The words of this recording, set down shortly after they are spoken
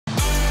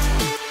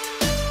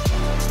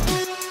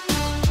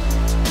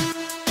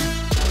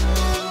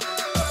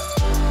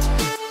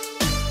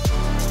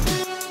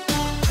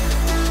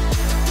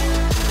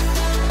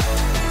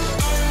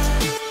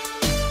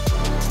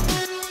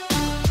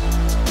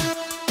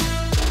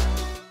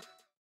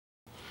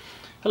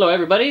Hello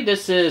everybody,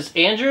 this is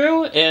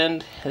Andrew,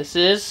 and this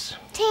is...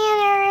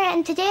 Tanner,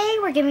 and today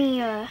we're giving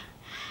you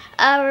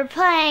we're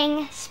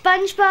playing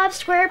SpongeBob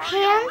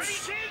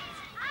SquarePants.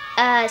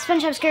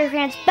 SpongeBob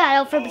SquarePants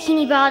Battle for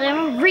Bikini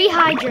Bottom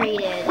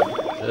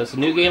Rehydrated. It's a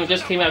new game that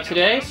just came out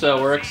today,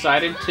 so we're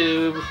excited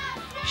to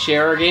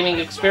share our gaming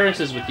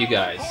experiences with you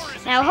guys.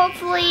 Now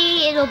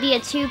hopefully it'll be a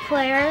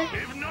 2-player.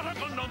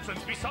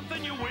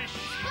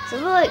 It's a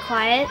little bit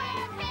quiet.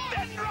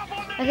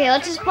 Okay,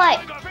 let's just play.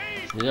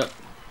 Yep.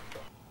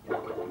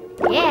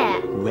 Yeah.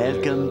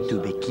 Welcome to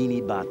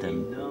Bikini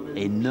Bottom,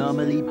 a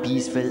normally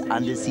peaceful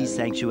undersea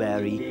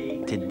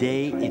sanctuary.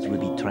 Today it will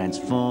be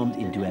transformed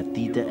into a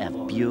theater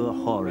of pure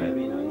horror,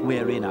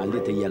 wherein our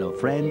little yellow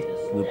friend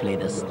will play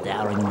the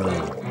starring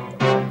role.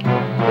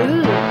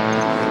 Ooh.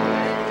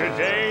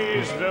 Today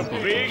is the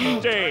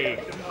big day.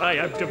 I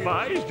have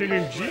devised an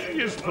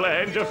ingenious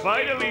plan to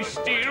finally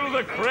steal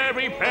the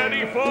Krabby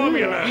Patty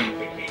formula.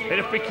 And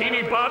if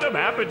Bikini Bottom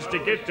happens to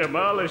get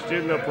demolished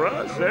in the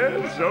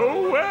process,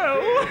 oh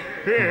well.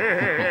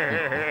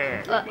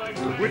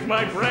 With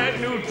my brand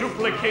new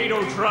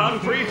Duplicatotron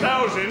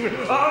 3000,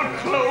 I'll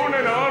clone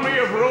an army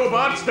of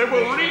robots that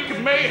will wreak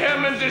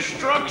mayhem and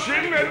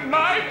destruction at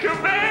my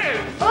command.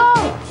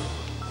 Oh!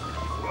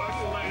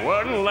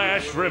 One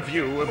last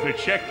review of the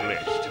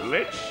checklist.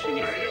 Let's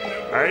see.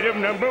 Item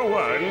number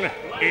 1,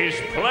 is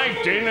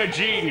Plankton a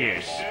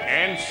genius?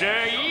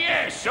 Answer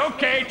yes.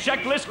 Okay,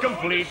 checklist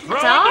complete. Throw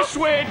in the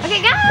switch.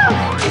 Okay, go!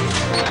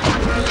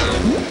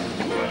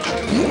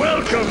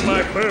 Welcome,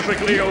 my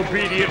perfectly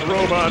obedient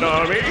robot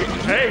army.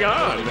 Hang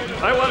on.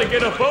 I want to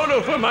get a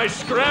photo for my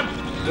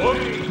scrapbook.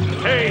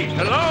 Hey,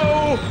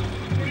 hello?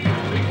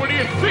 What do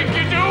you think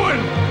you're doing?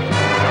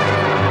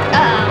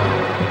 Uh-oh.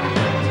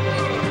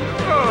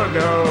 Oh,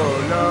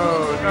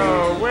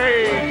 no,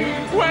 wait.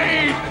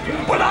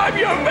 But I'm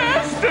your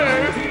master!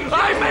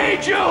 I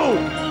made you!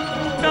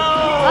 No!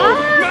 Oh,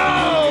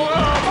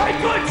 my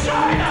good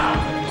China!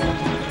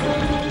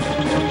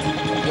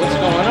 What's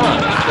going on?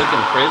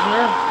 Taken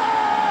prisoner?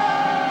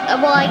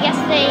 Well, I guess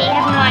they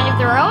have a mind of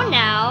their own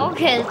now,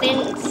 because they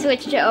didn't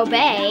switch to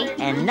obey.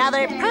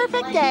 Another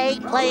perfect day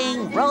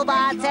playing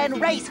robots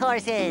and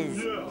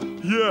racehorses.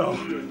 Yeah,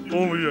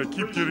 only I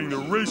keep getting the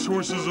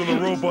racehorses and the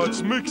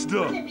robots mixed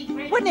up.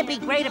 Wouldn't it be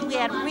great if we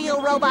had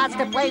real robots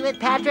to play with,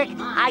 Patrick?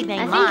 I'd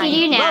name I think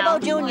you do mine now.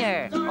 Robo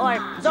Jr. or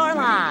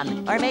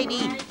Zorlon or maybe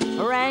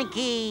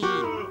Frankie.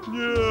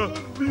 Yeah,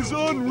 these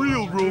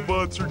unreal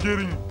robots are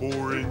getting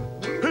boring.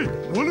 Hey,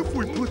 what if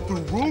we put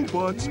the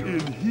robots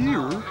in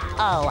here?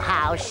 Oh,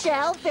 how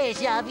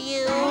shellfish of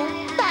you.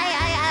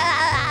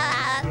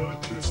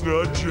 It's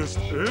not just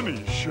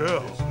any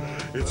shell.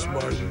 It's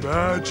my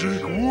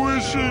magic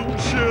wishing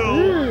shell.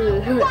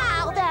 Ooh.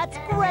 Wow, that's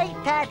great,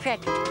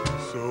 Patrick.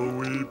 So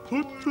we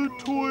put the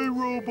toy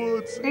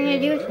robots What are you gonna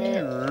do with it?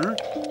 here,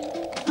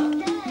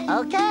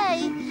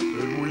 Okay.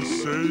 and we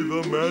say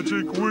the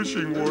magic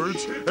wishing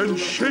words and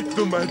shake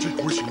the magic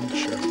wishing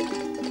shell.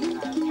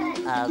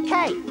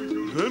 Okay.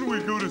 Then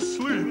we go to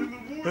sleep,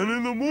 and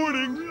in the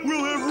morning,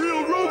 we'll have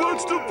real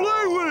robots to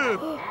play with!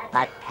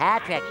 But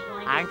Patrick,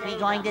 aren't we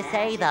going to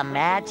say the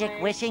magic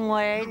wishing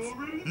words?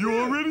 You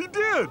already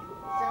did!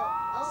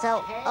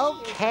 So,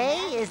 okay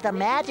is the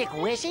magic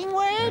wishing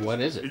word? What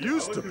is It it?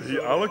 used to be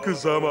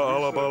Alakazama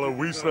Alabala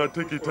Wisna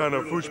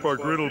Tikitana Fushbar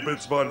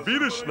Griddlebits von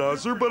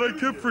Wiederschnauzer, but I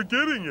kept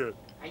forgetting it.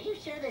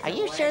 Are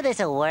you sure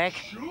this'll work?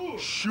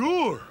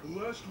 Sure.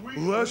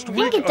 Last I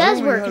week think it does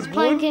only work, had because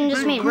one Plankton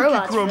just big made cookie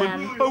robots for crumb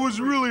and them. I was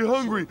really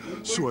hungry,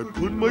 so I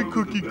put my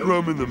cookie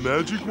crumb in the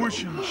magic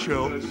wishing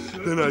shell.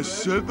 Then I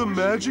said the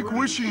magic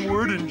wishing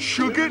word and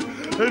shook it,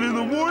 and in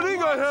the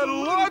morning I had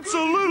lots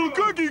of little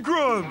cookie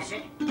crumbs.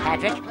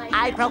 Patrick,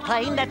 I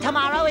proclaim that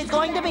tomorrow is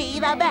going to be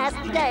the best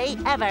day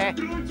ever.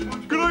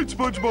 Good night,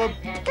 SpongeBob.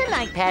 Good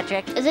night,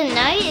 Patrick. Is it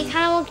night? It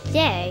kind of looks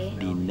day.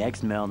 The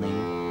next morning.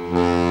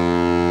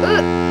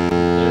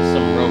 There's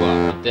some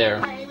robot right there.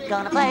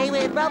 Gonna play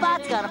with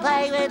robots, gonna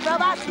play with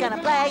robots,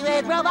 gonna play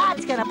with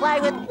robots, gonna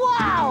play with...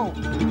 Wow!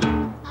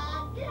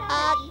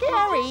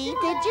 Gary,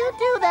 did you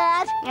do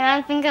that? Yeah,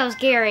 I think that was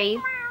Gary.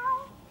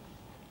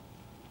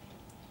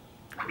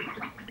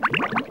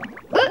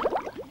 Ooh.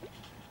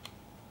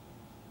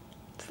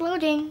 It's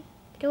loading.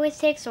 It always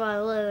takes a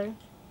while to load.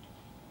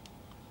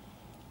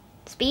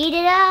 Speed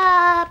it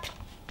up!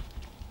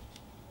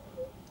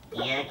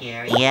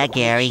 Yeah,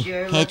 Gary.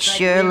 It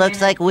sure looks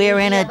like we're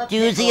in a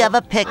doozy of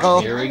a pickle.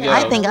 Here we go.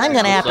 I think I'm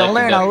gonna have Looks to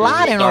like learn a the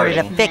lot in order to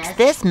starting. fix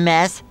this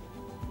mess.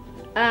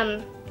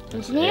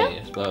 Continue? Yeah,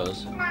 I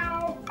suppose.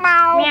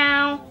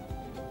 Meow.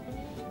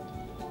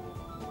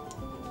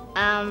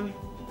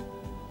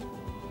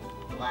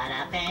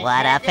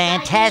 What a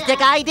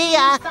fantastic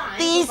idea!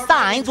 These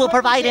signs will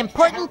provide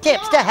important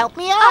tips to help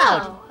me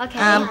out. Oh,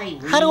 okay.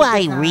 How do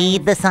I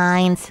read the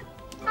signs?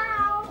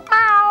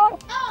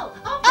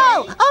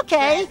 Oh,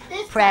 okay.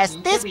 Press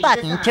this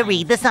button to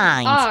read the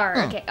signs.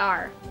 R. Okay,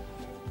 R.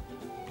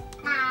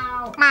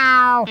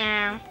 Meow.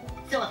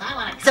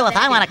 So if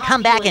I want to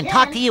come back and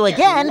talk to you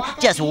again,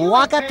 just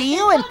walk up to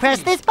you and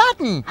press this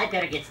button.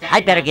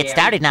 I'd better get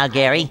started now,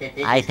 Gary.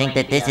 I think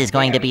that this is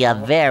going to be a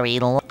very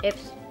long...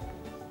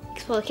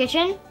 Explore the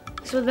kitchen.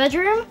 Explore the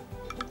bedroom.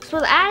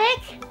 Explore the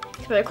attic.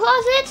 Explore the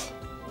closet.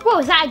 Whoa,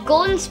 is that a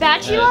golden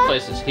spatula? Yeah,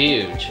 this place is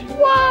huge.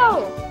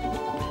 Whoa!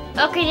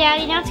 Okay,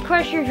 Daddy, not to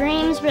crush your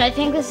dreams, but I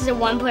think this is a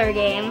one-player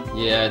game.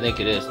 Yeah, I think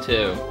it is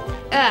too.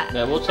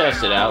 Yeah, we'll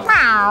test it out.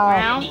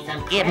 Wow.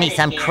 Give me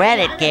some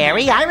credit,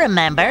 Gary. I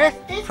remember.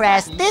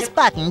 Press this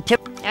button to...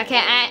 Okay,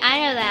 I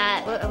know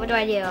that. What do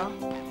I do?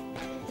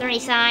 Is there any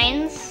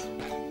signs?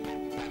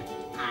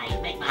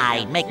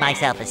 I'd make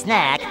myself a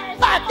snack,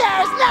 but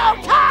there's no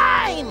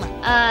time!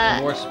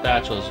 More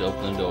spatulas to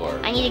open the door.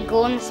 I need a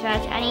golden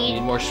spatula. I You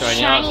need more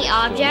shiny objects. To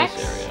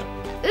objects.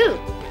 open this area. Ooh.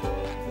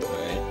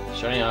 Alright.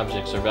 Shiny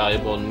objects are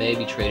valuable and may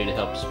be traded to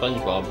help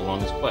SpongeBob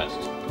along his quest.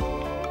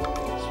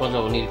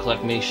 SpongeBob will need to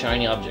collect many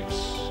shiny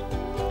objects.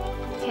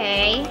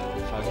 Okay.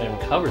 5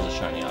 different covers of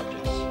shiny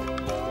objects.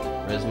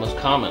 Red is the most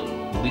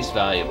common, least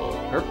valuable.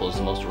 Purple is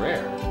the most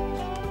rare.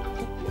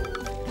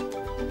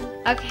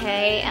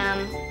 Okay,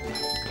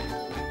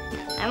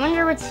 I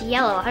wonder what's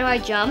yellow. How do I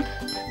jump?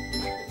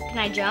 Can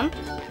I jump?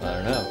 I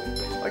don't know.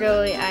 Or do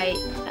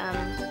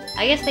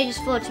I guess they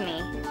just float to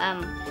me.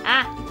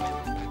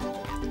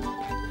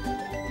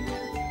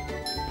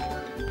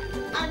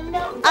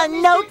 A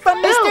note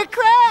from Mr.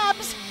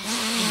 Krabs!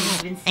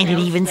 And it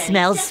even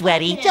smells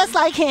sweaty, just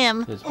like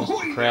him. It's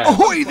Mr. Krabs.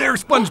 Ahoy there,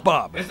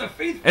 SpongeBob!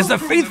 As a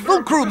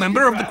faithful crew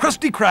member of the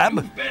Krusty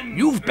Krab,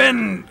 you've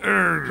been,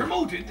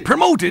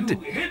 promoted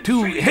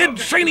to head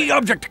shiny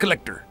object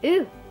collector.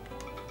 Ooh.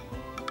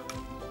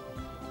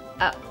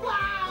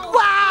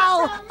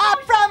 Wow! A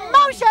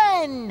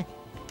promotion!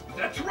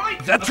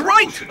 That's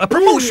right, a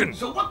promotion.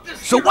 So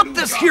what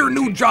this here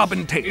new job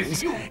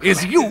entails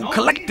is you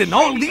collecting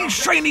all these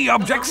shiny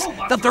objects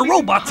that the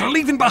robots are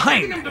leaving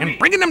behind and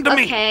bringing them to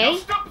me. Okay.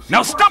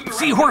 Now stop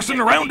seahorsing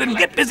around and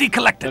get busy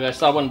collecting. Look, I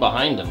saw one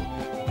behind him.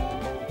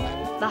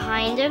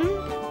 Behind him.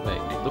 Wait,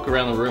 look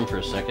around the room for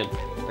a second.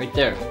 Right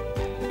there.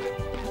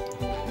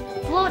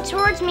 Float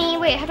towards me.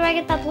 Wait, how do I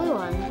get that blue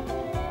one?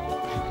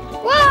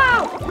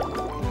 Whoa!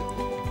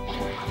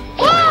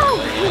 Whoa!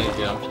 Yeah, you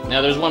jumped.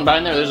 Now there's one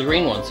behind there. There's a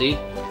green one, see?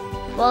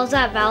 Well, is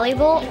that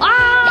valuable?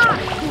 Ah!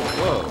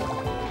 Whoa.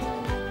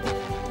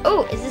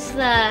 Oh, is this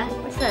the...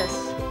 What's this?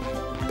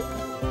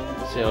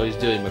 See how he's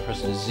doing by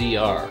pressing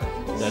ZR.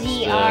 That's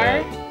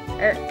ZR?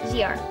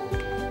 ZR.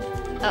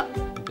 Oh.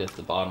 That's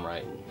the bottom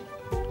right.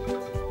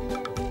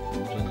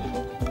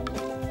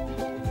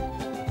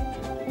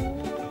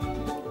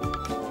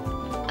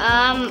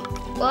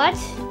 What?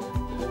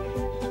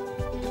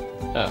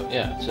 Oh,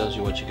 yeah, it tells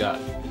you what you got.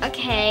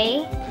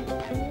 Okay.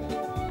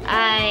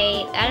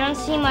 I don't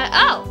see my...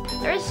 Oh!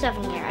 There's stuff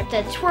in here. I have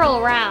to twirl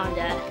around.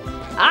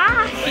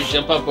 Right,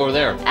 jump up over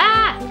there.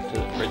 Ah!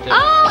 Right there.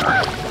 Oh!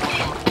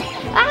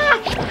 Ah!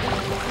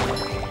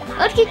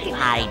 Let's keep...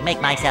 I'd make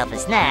myself a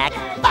snack,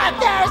 but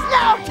there's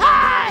no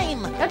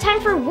time! No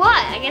time for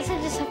what? I guess I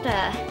just have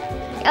to...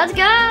 Let's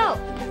go!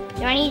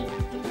 Do I need...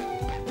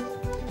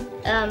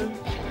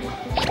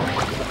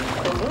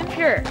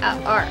 Sure.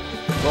 R.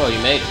 Whoa, you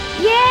made it.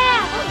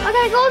 Yeah! I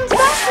got a golden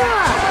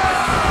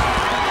spatula!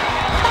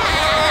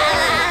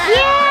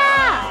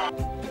 Yeah!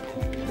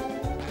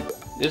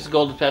 This is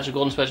Golden Spatula.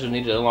 Golden Spatula is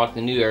needed to unlock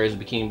the new areas of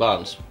Bikini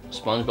Bottoms.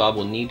 SpongeBob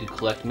will need to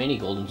collect many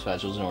Golden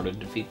Spatulas in order to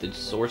defeat the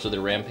source of the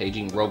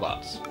rampaging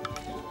robots.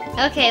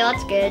 Okay,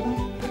 that's good.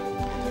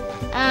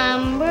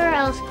 Where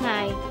else can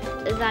I...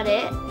 Is that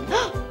it?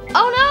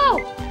 Oh no!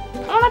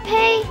 I wanna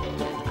pay...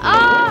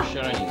 More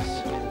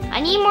shinies.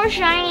 I need more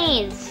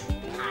shinies.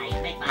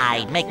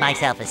 I'd make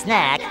myself a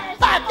snack,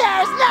 but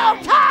there's no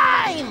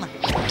time!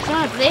 It's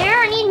not there,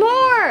 I need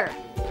more!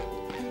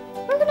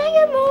 Where can I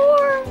get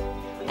more?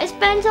 I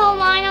spent all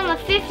mine on the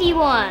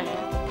 51.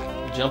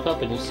 Jump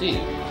up and you see.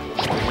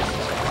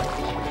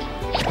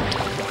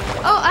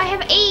 Oh, I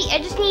have 8. I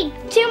just need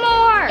 2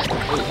 more.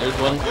 Oh, there's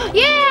one.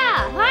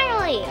 Yeah,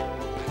 finally.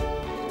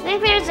 I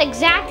think there's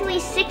exactly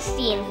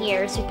 60 in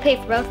here, so we pay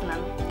for both of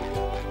them.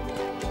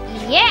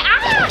 Yeah.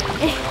 Ah!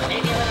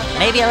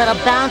 Maybe a little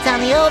bounce on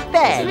the old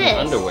bed. What's this?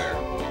 Underwear.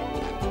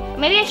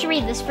 Maybe I should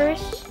read this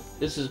first.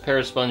 This is a pair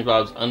of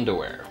SpongeBob's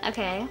underwear.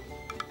 Okay.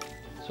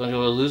 SpongeBob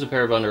will lose a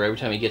pair of underwear every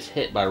time he gets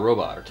hit by a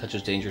robot or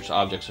touches dangerous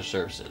objects or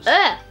surfaces.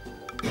 Ugh.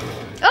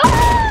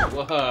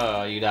 Oh!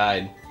 Whoa, you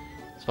died.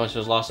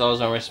 SpongeBob's lost all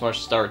his underwear, so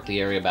must start the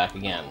area back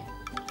again.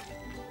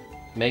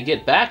 You may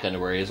get back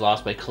underwear he has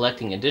lost by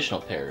collecting additional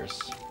pairs.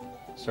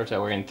 Starts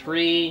out wearing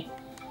 3.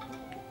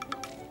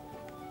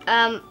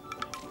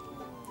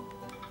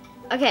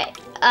 Okay.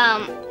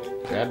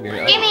 Grab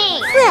your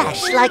Gimme!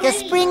 Fresh like a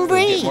spring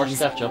breeze. Get more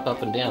stuff, jump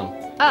up and down.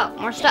 Oh,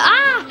 more stuff.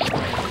 Ah!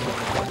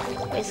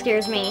 It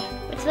scares me.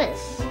 What's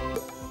this?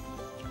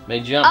 May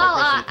jump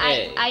by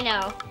pressing A. I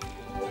know.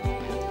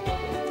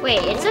 Wait,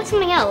 it said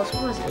something else.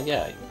 What was it? Oh,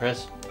 yeah,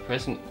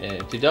 pressing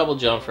to double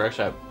jump for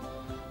extra.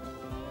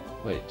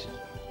 Wait.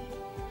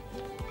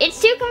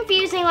 It's too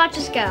confusing. Let's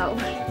just go.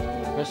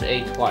 Press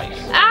A twice.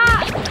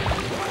 Ah!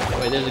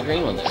 Wait, there's a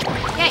green one there.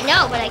 Yeah, I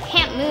know, but I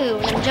can't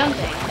move when I'm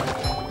jumping.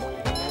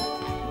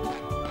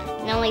 I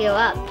can only go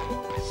up.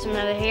 Some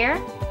over here.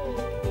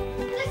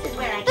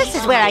 This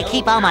is where I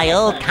keep all my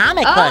old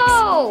comic books.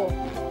 Oh!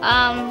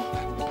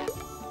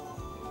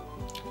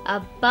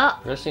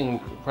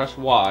 Press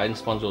Y and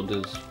Sponge will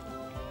do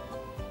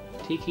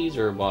T keys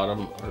or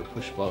bottom or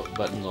push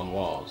buttons on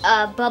walls.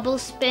 Bubble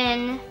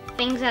spin,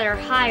 things that are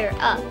higher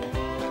up.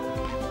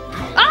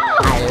 Oh!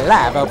 I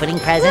love opening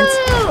presents.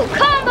 Woo!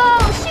 Combo!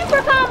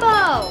 Super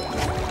combo!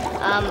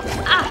 How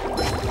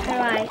do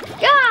I...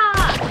 Yeah!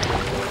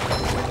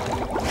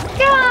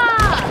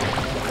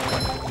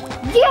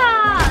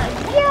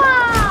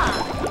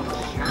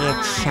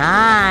 It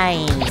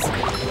shines.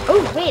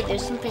 Oh, wait,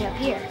 there's something up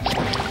here.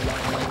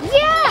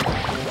 Yeah!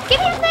 Get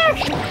me up there!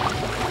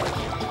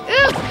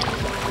 Ooh!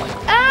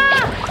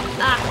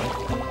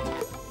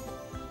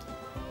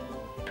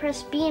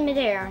 Press B in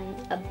midair on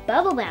a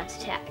bubble bounce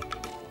attack.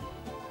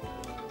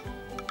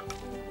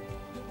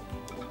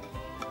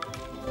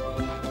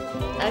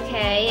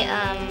 Okay,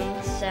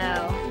 so...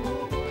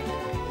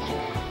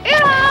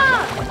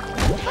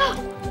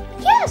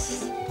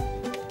 Yes!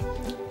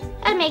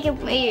 That'd make it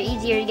way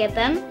easier to get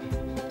them.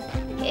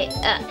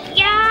 Yeah!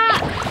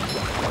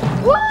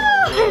 Woo!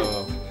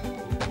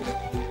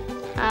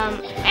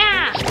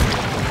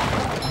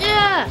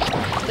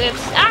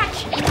 Oops, ouch!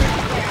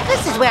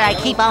 This is where I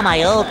keep all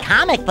my old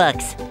comic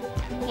books.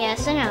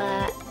 Yes, I know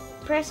that.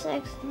 Press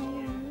X,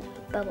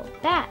 bubble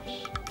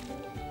bash.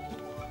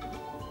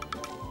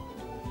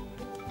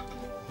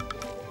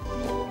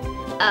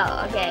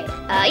 Oh, okay.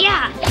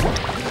 Yeah!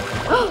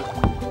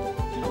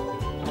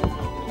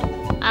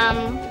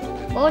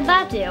 What would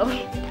that do?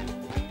 Wait,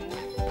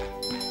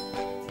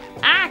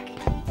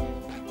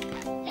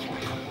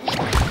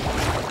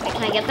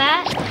 can I get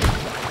that?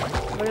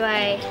 Where do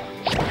I...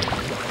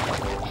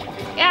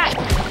 Yeah!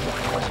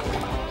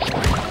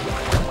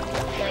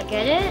 Did I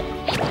get it?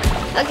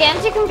 Okay, I'm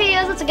too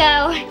confused. Let's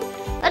go.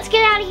 Let's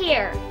get out of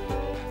here.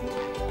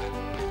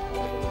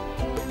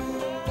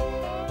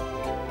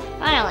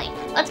 Finally,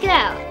 let's get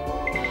out.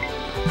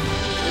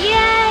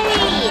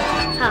 Yay!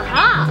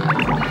 Haha!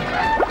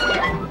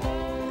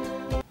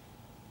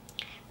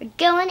 We're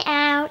going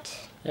out.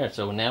 There,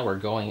 so now we're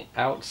going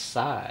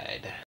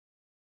outside.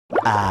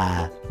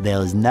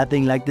 There's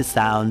nothing like the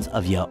sounds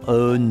of your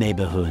own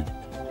neighborhood.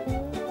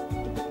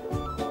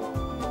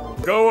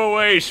 Go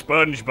away,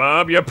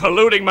 SpongeBob. You're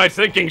polluting my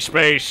thinking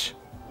space.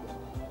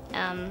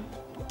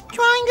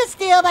 Trying to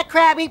steal the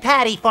Krabby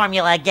Patty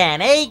formula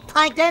again, eh,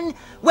 Plankton?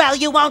 Well,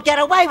 you won't get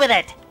away with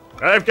it.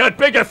 I've got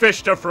bigger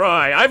fish to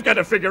fry. I've got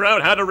to figure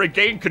out how to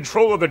regain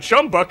control of the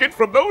chum bucket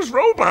from those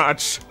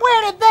robots.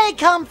 Where did they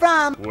come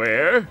from?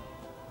 Where?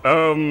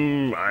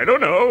 I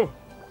don't know.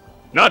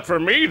 Not for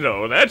me,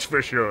 though, that's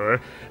for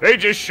sure. They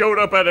just showed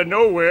up out of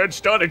nowhere and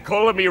started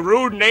calling me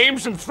rude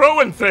names and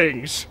throwing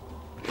things.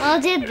 Well,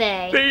 did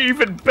they? They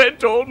even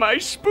bent all my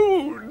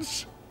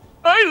spoons.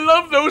 I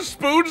love those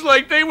spoons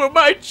like they were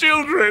my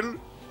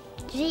children.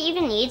 Do you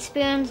even need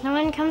spoons? No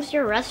one comes to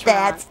your restaurant.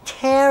 That's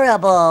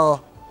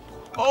terrible.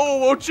 Oh,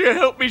 won't you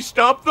help me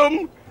stop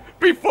them?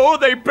 Before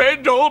they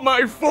bend all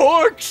my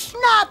forks?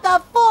 Not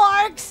the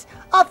forks!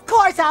 Of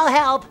course I'll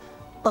help.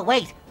 But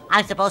wait,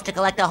 I'm supposed to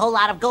collect a whole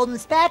lot of golden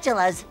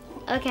spatulas.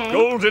 Okay.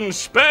 Golden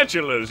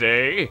spatulas,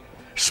 eh?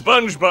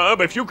 SpongeBob,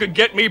 if you could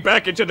get me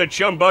back into the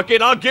chum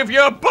bucket, I'll give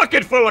you a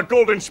bucket full of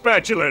golden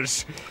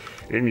spatulas.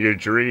 In your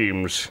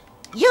dreams.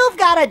 You've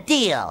got a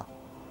deal.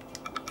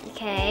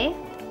 Okay.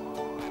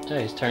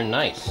 Yeah, he's turned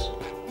nice.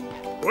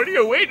 What are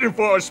you waiting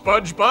for,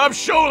 SpongeBob?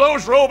 Show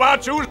those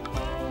robots who's...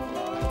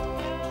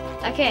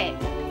 Okay.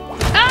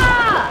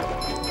 Ah!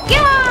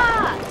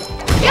 Yeah!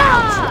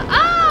 Yeah!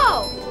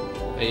 Oh!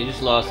 Hey, you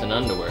just lost an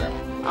underwear.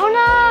 Oh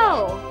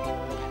no!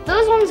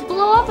 Those ones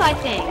blow up, I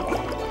think.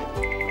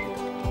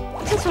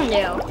 What's this one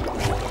do?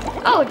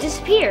 Oh, it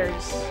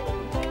disappears.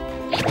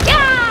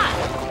 Yeah!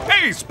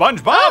 Hey,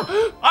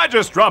 SpongeBob! I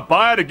just dropped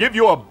by to give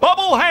you a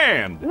bubble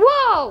hand.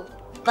 Whoa!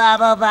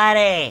 Bubble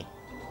Buddy.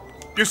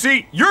 You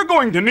see, you're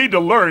going to need to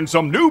learn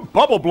some new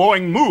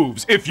bubble-blowing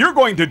moves if you're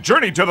going to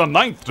journey to the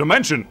 9th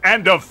dimension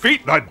and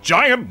defeat the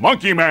giant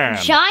monkey man.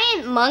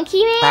 Giant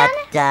monkey man?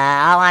 But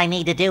all I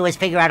need to do is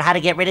figure out how to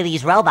get rid of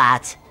these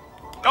robots.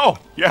 Oh,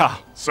 yeah,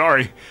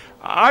 sorry.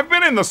 I've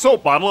been in the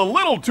soap bottle a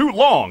little too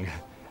long.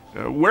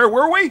 Where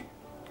were we?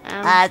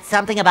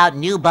 Something about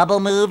new bubble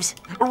moves?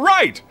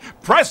 Right!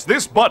 Press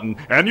this button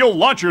and you'll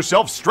launch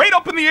yourself straight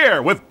up in the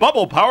air with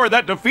bubble power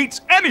that defeats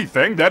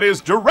anything that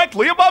is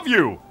directly above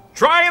you.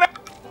 Try it out.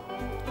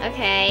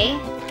 Okay.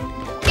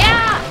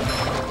 Yeah!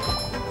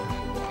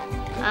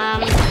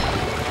 I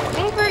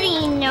think I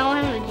already know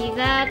how to do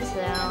that,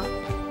 so...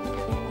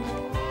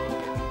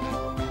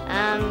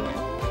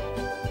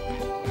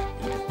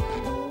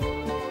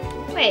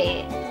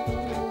 Wait.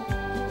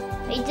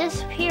 They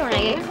disappear when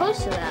I get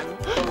close to them.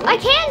 I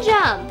can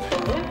jump!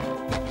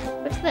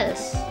 What's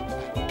this?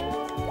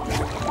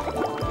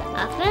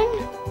 Nothing?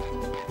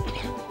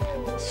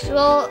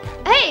 Well,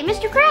 hey,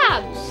 Mr.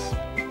 Krabs!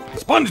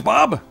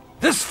 SpongeBob,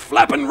 This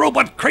flapping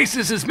robot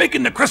crisis is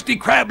making the Krusty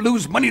Krab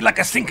lose money like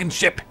a sinking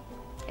ship.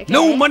 Okay.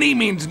 No money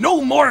means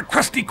no more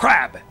Krusty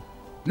Krab.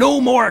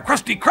 No more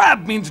Krusty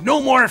Krab means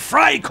no more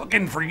fry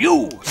cooking for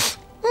you.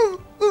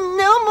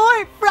 No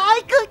more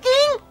fry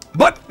cooking?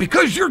 But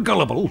because you're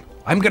gullible,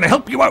 I'm gonna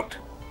help you out.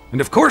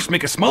 And of course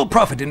make a small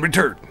profit in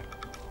return.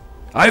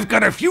 I've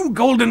got a few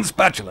golden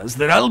spatulas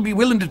that I'll be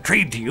willing to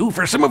trade to you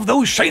for some of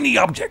those shiny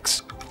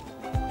objects.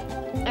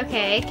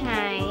 Okay, can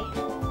I...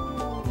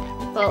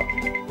 Well,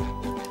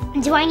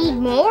 do I need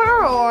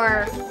more,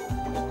 or...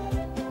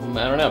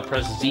 I don't know,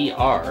 press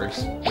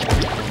ZRs.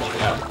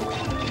 Oh,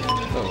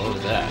 what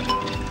was that?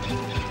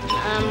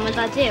 What'd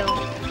that do?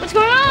 What's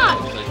going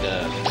on? It's like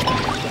a...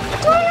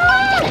 What's going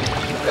on?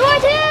 What do I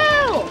do?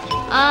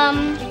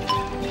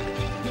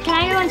 Can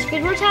I go in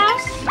Squidward's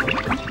house?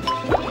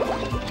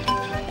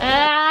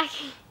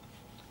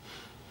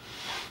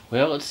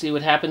 Well, let's see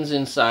what happens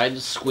inside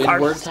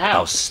Squidward's Those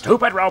house.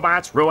 stupid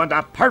robots ruined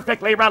a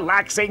perfectly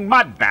relaxing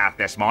mud bath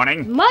this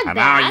morning. Mud and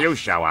bath? now you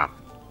show up.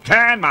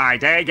 Can my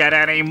day get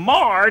any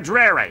more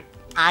dreary?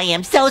 I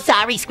am so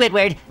sorry,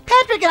 Squidward.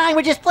 Patrick and I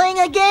were just playing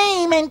a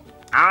game and...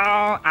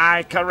 Oh,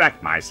 I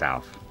correct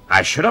myself.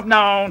 I should have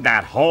known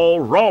that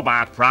whole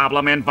robot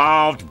problem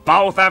involved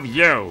both of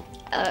you.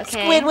 Okay.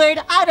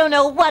 Squidward, I don't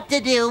know what to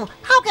do.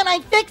 How can I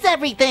fix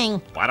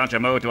everything? Why don't you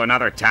move to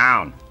another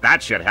town?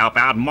 That should help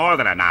out more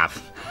than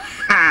enough.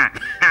 Ha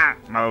ha!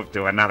 Move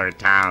to another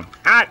town.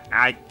 Ha!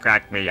 I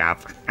cracked me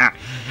up.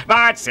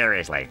 But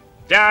seriously,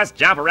 just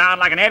jump around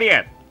like an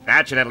idiot.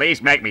 That should at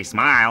least make me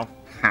smile.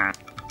 Ha.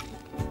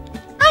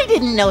 I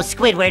didn't know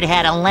Squidward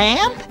had a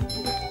lamp.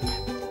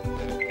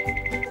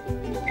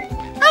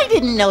 I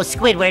didn't know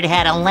Squidward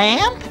had a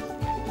lamp.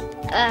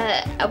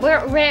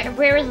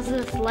 Where is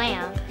this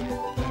lamp?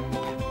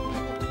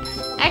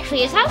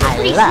 Actually, his house is I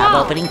pretty love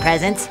small. opening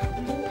presents.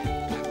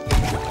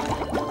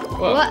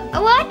 Whoa.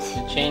 What?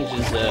 It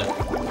changes, Do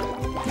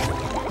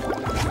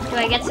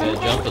I get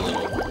something? jump a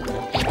little.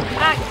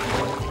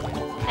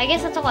 I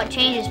guess that's all it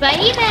changes, but I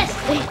need this!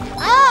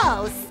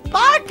 Oh,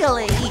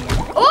 sparkly!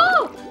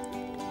 Oh!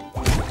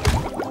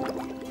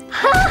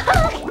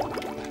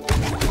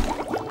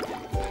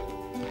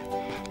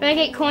 Do I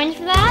get coins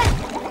for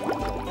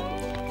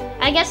that?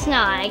 I guess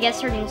not. I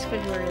guess hurting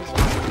Squidward is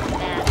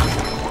bad.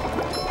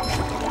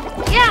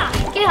 Yeah!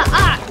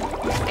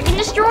 I can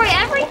destroy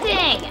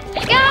everything!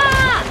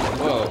 Yeah!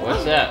 Whoa,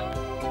 what's that?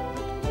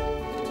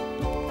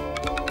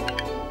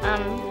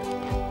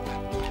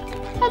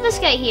 How's this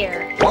guy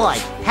here? Boy,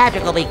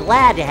 Patrick will be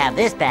glad to have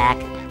this back.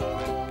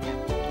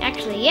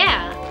 Actually,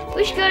 yeah.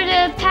 We should go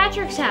to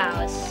Patrick's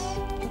house.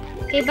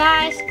 Okay,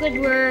 bye,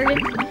 Squidward.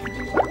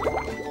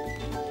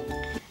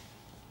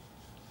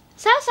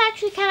 This house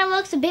actually kind of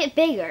looks a bit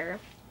bigger.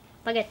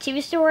 Like a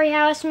two-story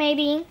house,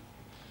 maybe.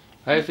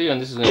 I have a feeling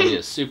this is going to be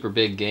a super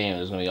big game.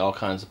 There's going to be all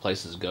kinds of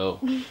places to go.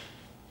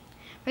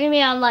 We're gonna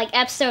be on like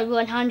episode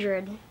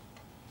 100.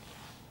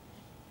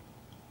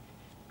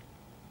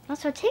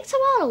 Also, it takes a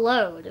while to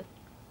load.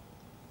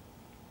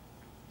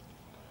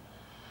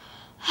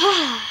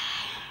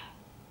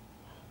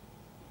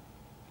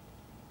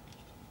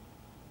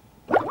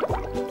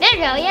 There you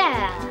go,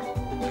 yeah.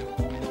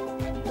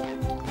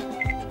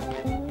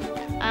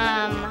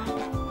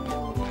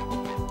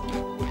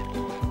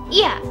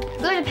 Yeah,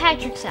 go to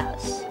Patrick's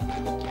house.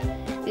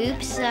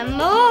 Oops, some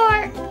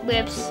more.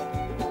 Whoops.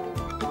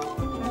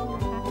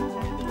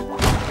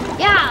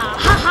 Yeah,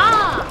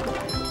 haha.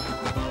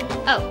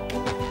 Oh.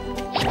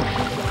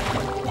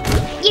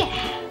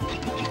 Yeah.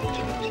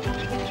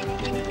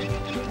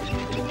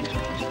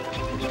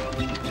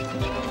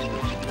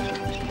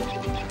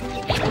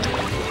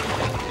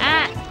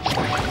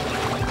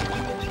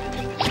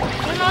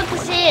 I don't know what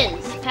this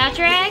is.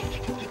 Patrick?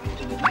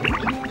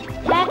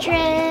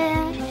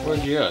 Patrick.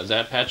 Where'd you go? Is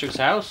that Patrick's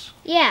house?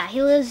 Yeah,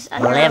 he lives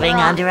under Living a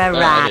rock. under a Oh, I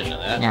rock. didn't know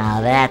that.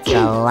 Now that's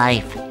a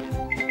life.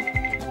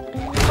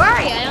 Where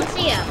are you? I don't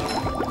see him.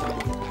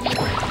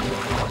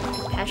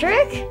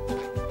 Patrick?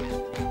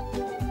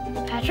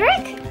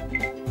 Patrick?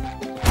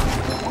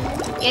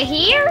 You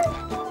here?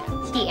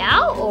 Is he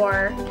out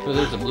or? Oh,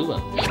 there's a blue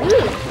one.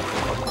 Ooh.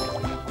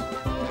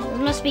 This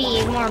must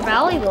be more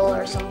valuable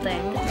or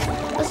something.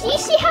 Let's you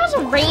see how's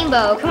a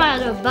rainbow come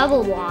out of a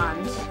bubble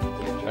wand.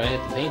 Try to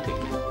hit the painting.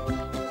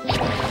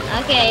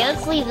 Okay,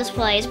 let's leave this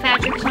place.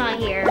 Patrick's not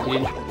here.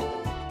 You-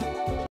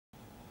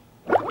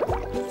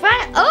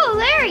 Oh,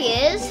 there he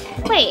is.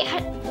 Wait,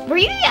 were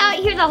you out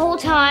here the whole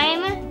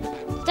time?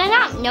 Did I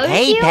not notice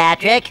Hey, you?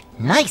 Patrick.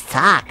 Nice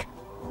sock.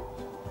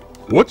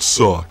 What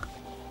sock?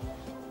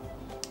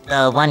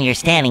 The one you're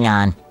standing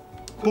on.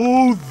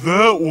 Oh,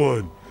 that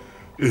one.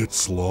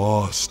 It's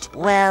lost.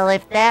 Well,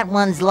 if that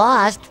one's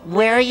lost,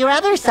 where are your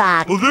other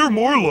socks? Oh, they're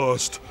more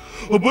lost.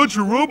 A bunch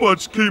of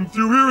robots came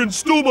through here and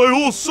stole my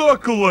whole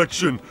sock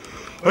collection.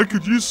 I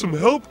could use some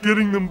help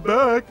getting them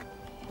back.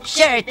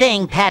 Sure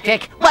thing,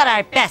 Patrick. What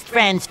are best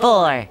friends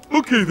for?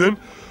 Okay then,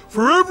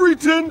 for every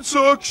 10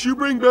 socks you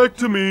bring back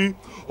to me,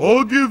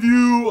 I'll give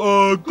you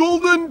a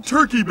golden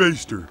turkey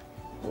baster.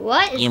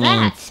 What is You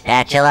that? mean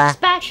spatula?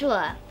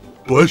 Spatula.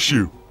 Bless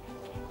you.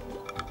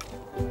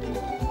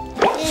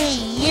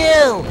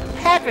 You!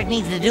 Patrick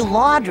needs to do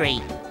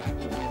laundry.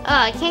 Oh,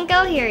 I can't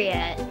go here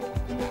yet.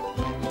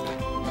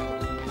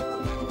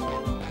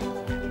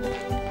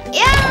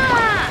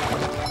 Yeah!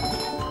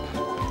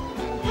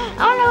 I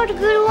don't know what to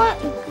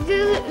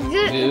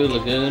Goo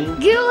Lagoon.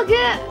 Goo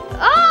Lagoon.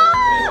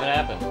 Oh! What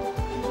happened?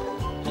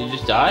 Did you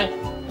just die?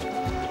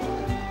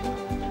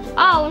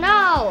 Oh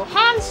no!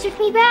 Hans took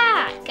me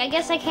back. I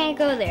guess I can't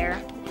go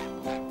there.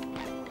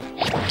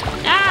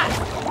 Ah!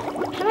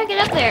 How do I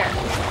get up there?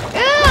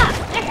 Ah!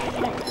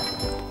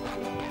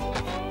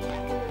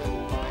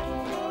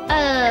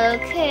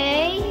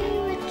 Okay.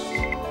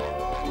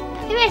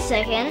 Give me a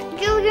second.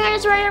 Goo Lagoon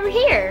is right over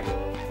here.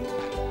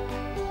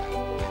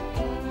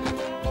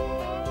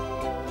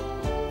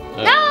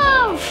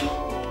 No!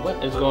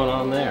 What is going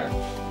on there?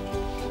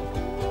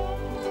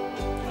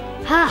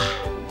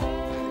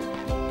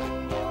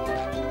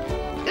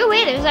 Oh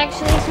wait, there's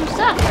actually some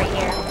stuff right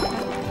here.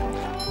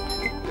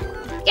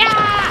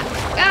 Yeah!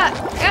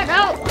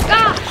 No!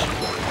 Gosh!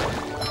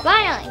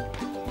 Finally!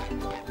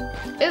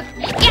 Oop!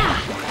 Yeah!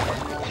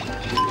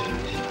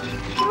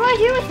 What do I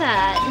do with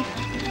that?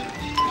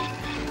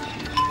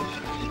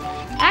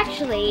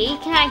 Actually,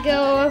 can I go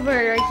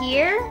over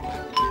here?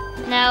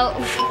 No.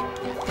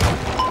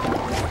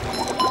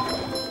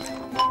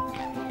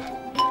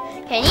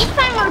 Okay, I need to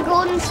find more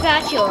golden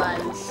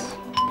spatulas.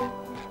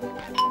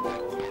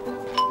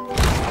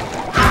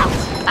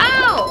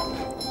 Ow!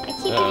 I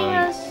keep hitting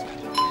those.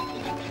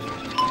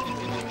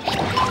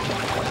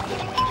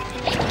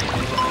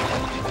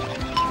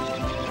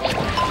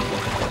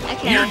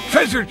 Okay. Your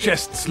treasure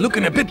chest's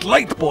looking a bit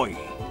light, boy.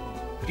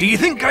 Do you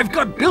think I've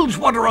got bilge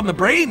water on the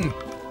brain?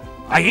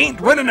 I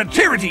ain't running a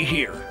charity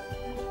here.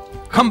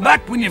 Come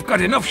back when you've got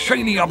enough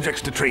shiny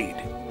objects to trade.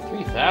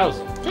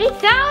 3,000. 3,000?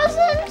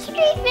 What are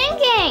you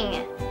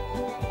thinking?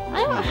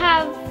 I don't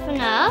have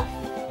enough.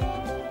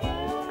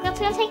 That's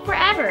gonna take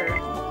forever.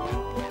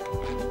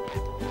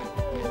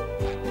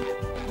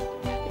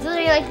 There's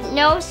literally like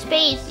no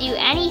space to do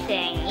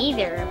anything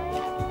either.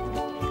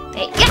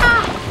 Okay,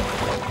 yeah!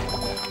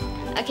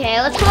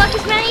 Okay, let's collect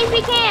as many as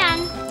we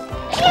can.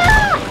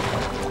 Yeah!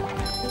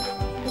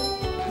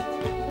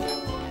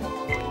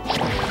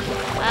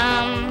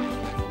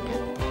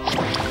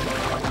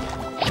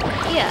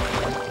 Yeah.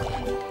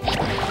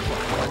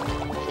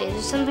 Is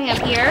there something up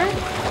here?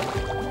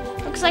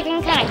 Looks like I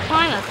can kind of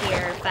climb up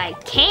here if I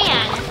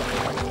can.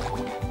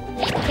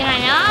 Can I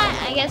not?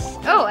 I guess.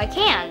 Oh, I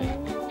can.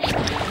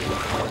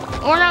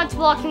 Or no, it's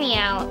blocking me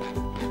out.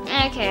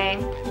 Okay.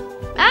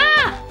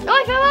 Ah! No,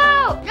 I fell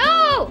out!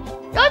 No!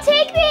 Don't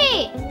take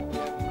me!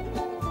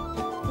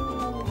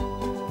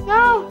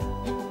 No!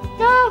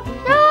 No!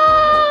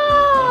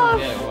 No!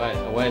 Yeah,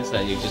 why is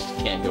that? You just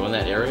can't go in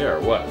that area,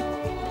 or what?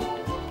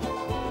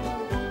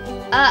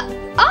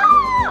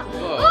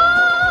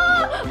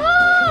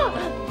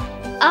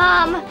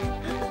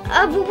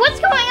 What's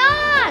going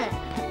on?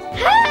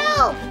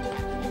 Help!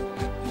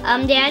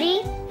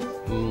 Daddy?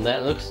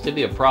 That looks to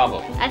be a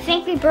problem. I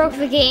think we broke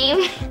the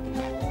game.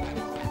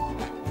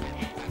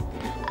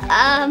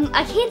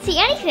 I can't see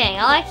anything.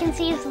 All I can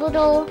see is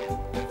little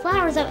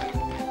flowers up.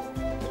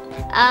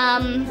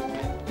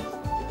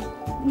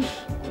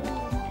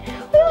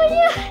 What do I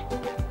do?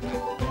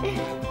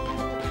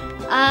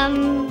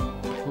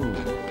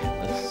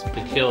 That's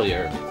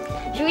peculiar.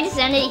 Should we just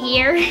end it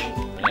here?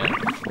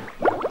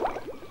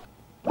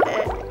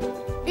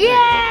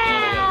 Yeah.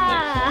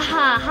 Yeah!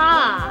 Ha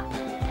ha!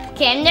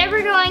 Okay, I'm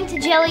never going to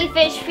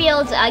jellyfish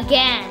fields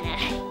again.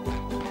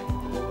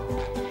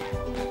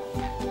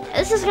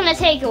 This is gonna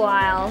take a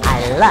while.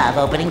 I love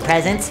opening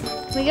presents.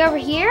 Can we go over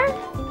here?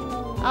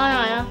 Oh no,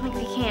 I don't think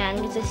we can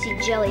because I see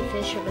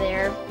jellyfish over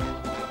there.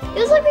 It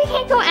looks like we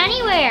can't go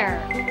anywhere.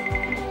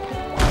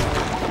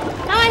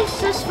 How am I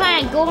supposed to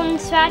find a golden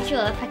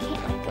spatula if I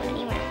can't like go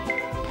anywhere?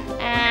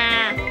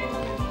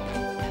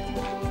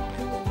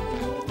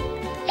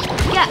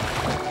 Yeah.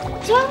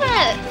 So I'm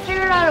gonna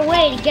figure out a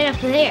way to get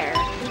up there.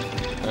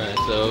 Alright,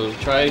 so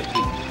try.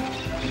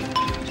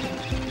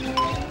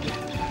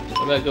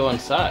 What about go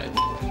inside?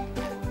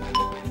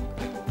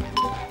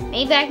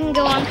 Maybe I can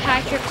go on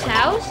Patrick's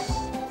house?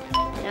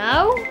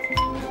 No?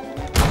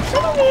 I'm so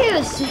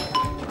confused.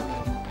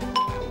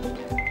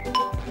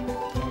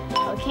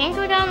 Oh, we can't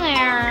go down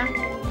there.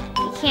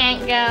 We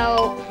can't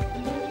go.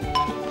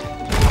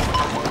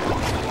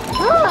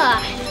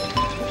 Ugh.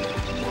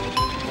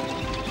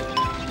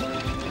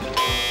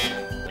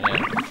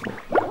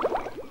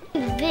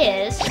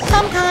 This.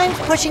 Sometimes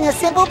pushing a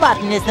simple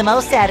button is the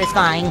most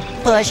satisfying.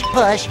 Push,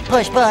 push,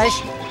 push,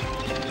 push.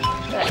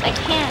 But I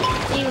can't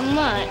do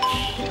much.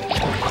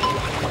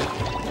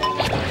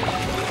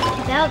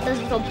 Without those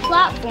little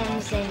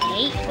platforms they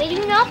make, they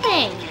do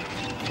nothing.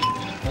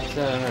 What's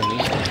that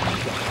underneath?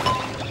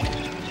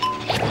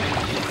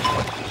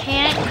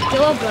 Can't go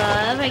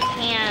above. I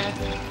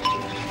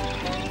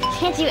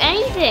can't do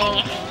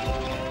anything.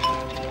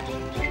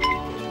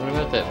 What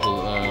about that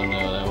blue? Oh no,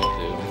 that won't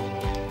do.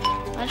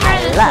 I'll try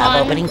this Love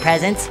one. opening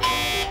presents.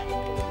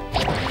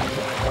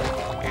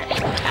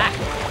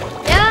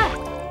 Yeah.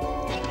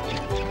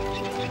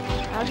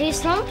 I'll do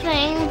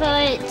something,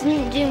 but it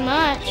didn't do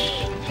much.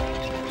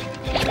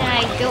 Can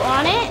I go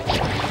on it?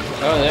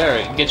 Oh, there,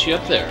 it gets you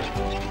up there.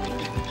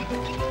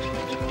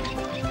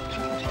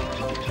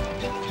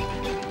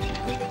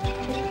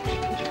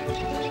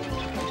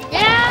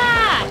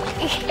 Yeah!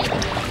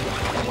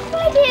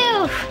 What do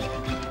I do?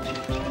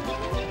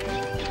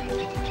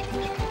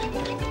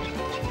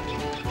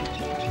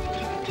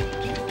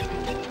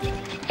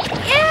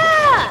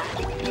 Yeah!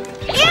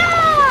 Yeah!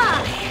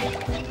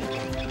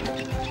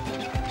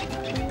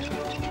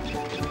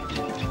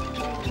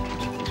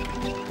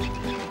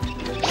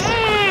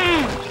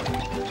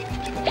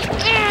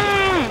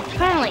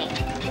 Finally.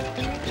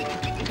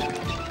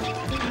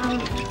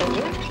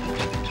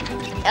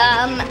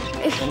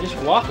 And just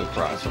walk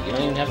across it. You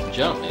don't even have to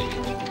jump, maybe.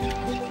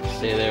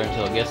 Stay there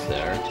until it gets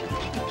there.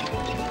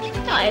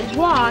 No, I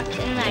walked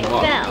and I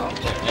Walk. fell.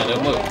 Yeah,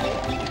 don't move.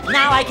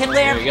 Now I can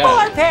wear There you go.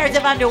 4 pairs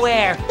of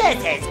underwear.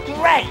 This is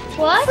great.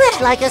 What?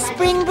 Fresh like a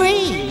spring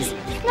breeze.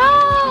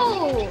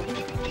 No!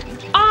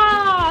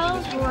 Ah, that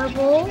was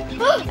horrible.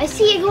 I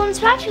see a golden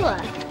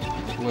spatula.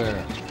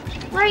 Where?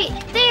 Right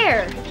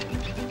there. –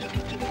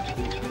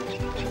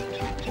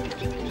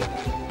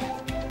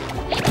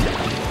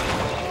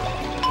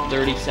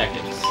 30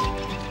 seconds.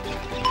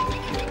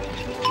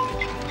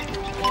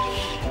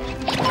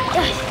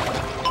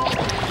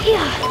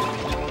 Yeah.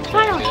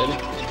 Finally.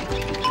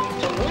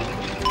 Good.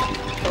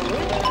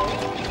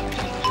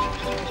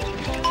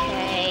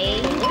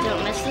 Okay,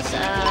 don't mess this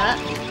up.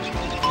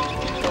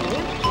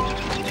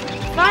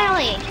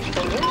 Finally.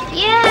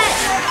 Yes!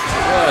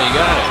 Oh, you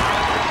got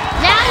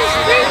Now there's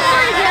 3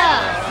 more to go.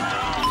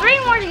 3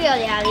 more to go,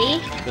 Daddy.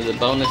 it. For the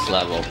bonus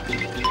level.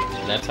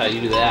 And that's how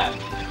you do that.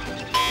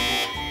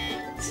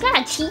 It's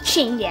not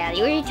teaching,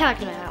 Daddy. What are you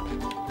talking about?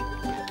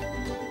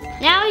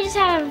 Now we just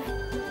have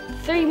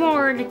 3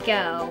 more to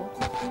go.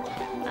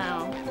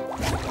 Oh.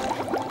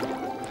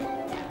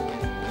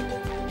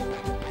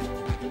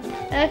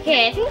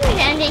 Okay, I think we can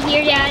end it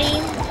here, Daddy.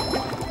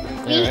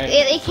 Alright.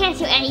 They can't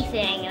do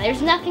anything.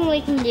 There's nothing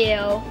we can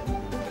do.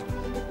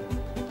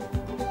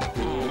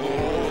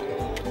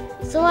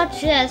 So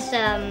let's just,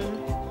 I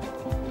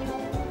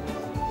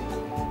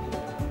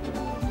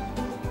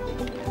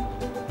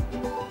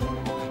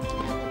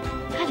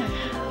don't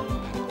know.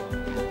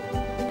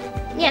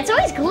 Yeah, it's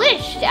always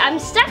glitched. I'm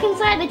stuck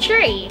inside the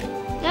tree.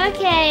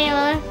 Okay,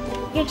 well,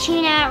 we're gonna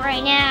tune out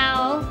right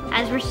now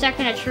as we're stuck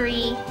in a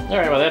tree.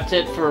 Alright, well that's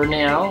it for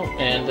now,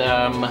 and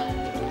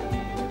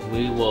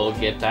we will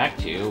get back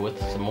to you with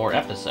some more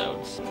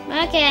episodes.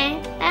 Okay,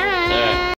 bye. Alright.